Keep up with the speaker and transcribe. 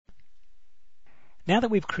Now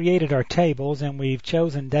that we've created our tables and we've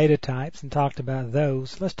chosen data types and talked about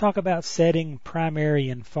those, let's talk about setting primary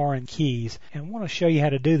and foreign keys. And I want to show you how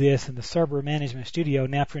to do this in the Server Management Studio.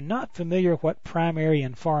 Now, if you're not familiar with what primary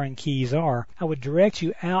and foreign keys are, I would direct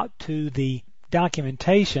you out to the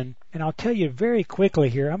documentation, and I'll tell you very quickly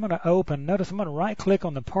here. I'm going to open, notice I'm going to right click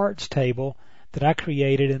on the parts table that I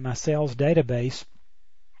created in my sales database,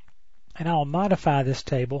 and I'll modify this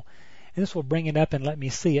table, and this will bring it up and let me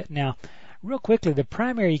see it. Now, real quickly, the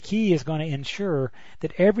primary key is going to ensure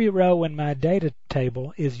that every row in my data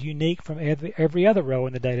table is unique from every other row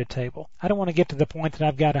in the data table. I don't want to get to the point that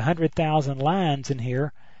I've got 100,000 lines in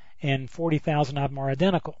here and 40,000 of them are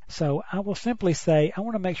identical. So I will simply say I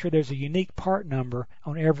want to make sure there's a unique part number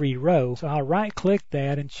on every row. So I'll right click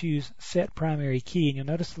that and choose Set Primary Key, and you'll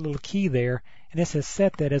notice the little key there, and it says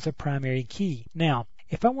set that as a primary key. Now,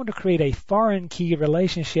 if I want to create a foreign key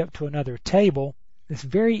relationship to another table, it's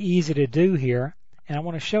very easy to do here, and I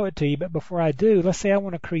want to show it to you. But before I do, let's say I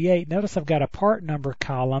want to create, notice I've got a part number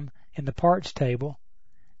column in the parts table,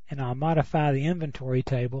 and I'll modify the inventory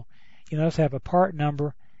table. You notice I have a part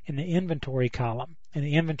number in the inventory column, in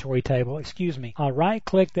the inventory table, excuse me. I'll right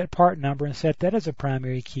click that part number and set that as a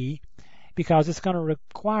primary key, because it's going to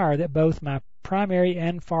require that both my primary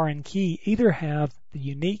and foreign key either have the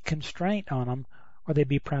unique constraint on them or they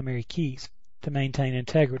be primary keys to maintain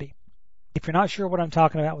integrity. If you're not sure what I'm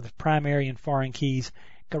talking about with primary and foreign keys,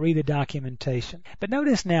 go read the documentation. But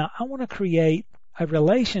notice now, I want to create a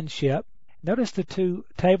relationship. Notice the two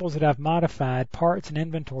tables that I've modified, parts and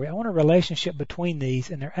inventory. I want a relationship between these,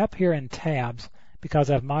 and they're up here in tabs because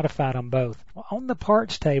I've modified them both. Well, on the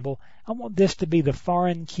parts table, I want this to be the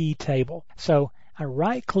foreign key table. So I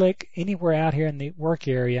right click anywhere out here in the work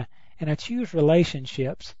area, and I choose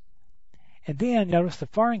relationships. And then notice the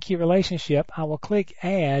foreign key relationship, I will click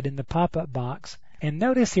Add in the pop-up box. And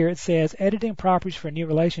notice here it says Editing Properties for a New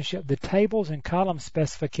Relationship. The tables and column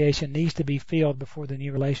specification needs to be filled before the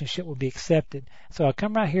new relationship will be accepted. So I'll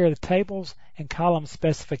come right here to the Tables and Column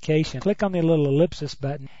Specification. Click on the little ellipsis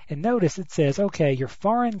button. And notice it says, okay, your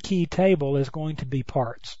foreign key table is going to be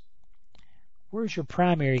parts. Where's your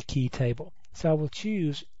primary key table? So I will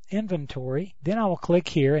choose Inventory. Then I will click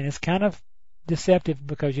here, and it's kind of deceptive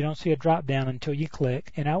because you don't see a drop down until you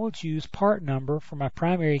click, and I will choose part number for my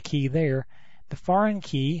primary key there. The foreign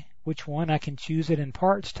key, which one, I can choose it in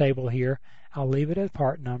parts table here. I'll leave it at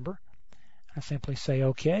part number. I simply say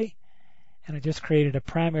OK, and I just created a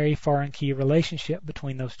primary foreign key relationship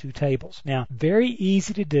between those two tables. Now, very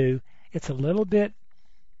easy to do. It's a little bit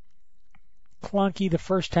clunky the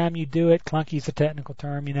first time you do it. Clunky is a technical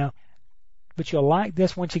term, you know. But you'll like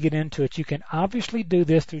this once you get into it. You can obviously do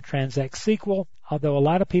this through Transact SQL, although a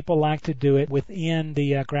lot of people like to do it within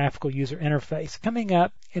the graphical user interface. Coming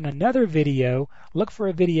up in another video, look for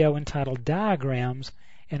a video entitled Diagrams,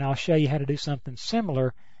 and I'll show you how to do something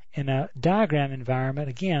similar in a diagram environment.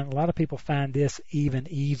 Again, a lot of people find this even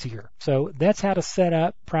easier. So that's how to set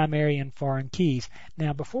up primary and foreign keys.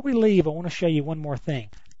 Now, before we leave, I want to show you one more thing.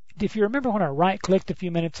 If you remember when I right-clicked a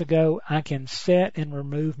few minutes ago, I can set and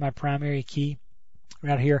remove my primary key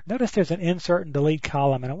right here. Notice there's an insert and delete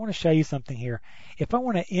column, and I want to show you something here. If I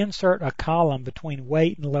want to insert a column between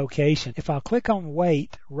weight and location, if I'll click on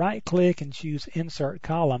weight, right-click and choose insert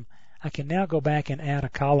column, I can now go back and add a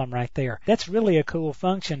column right there. That's really a cool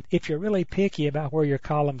function if you're really picky about where your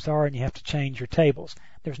columns are and you have to change your tables.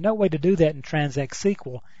 There's no way to do that in Transact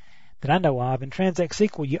SQL that I know of. In Transact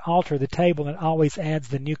SQL, you alter the table and it always adds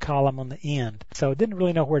the new column on the end. So I didn't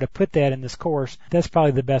really know where to put that in this course. That's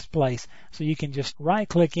probably the best place. So you can just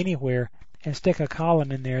right-click anywhere and stick a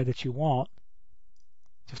column in there that you want.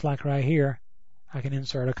 Just like right here, I can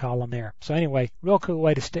insert a column there. So anyway, real cool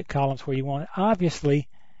way to stick columns where you want it. Obviously,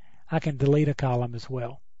 I can delete a column as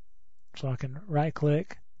well. So I can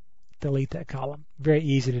right-click, delete that column. Very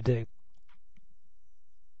easy to do.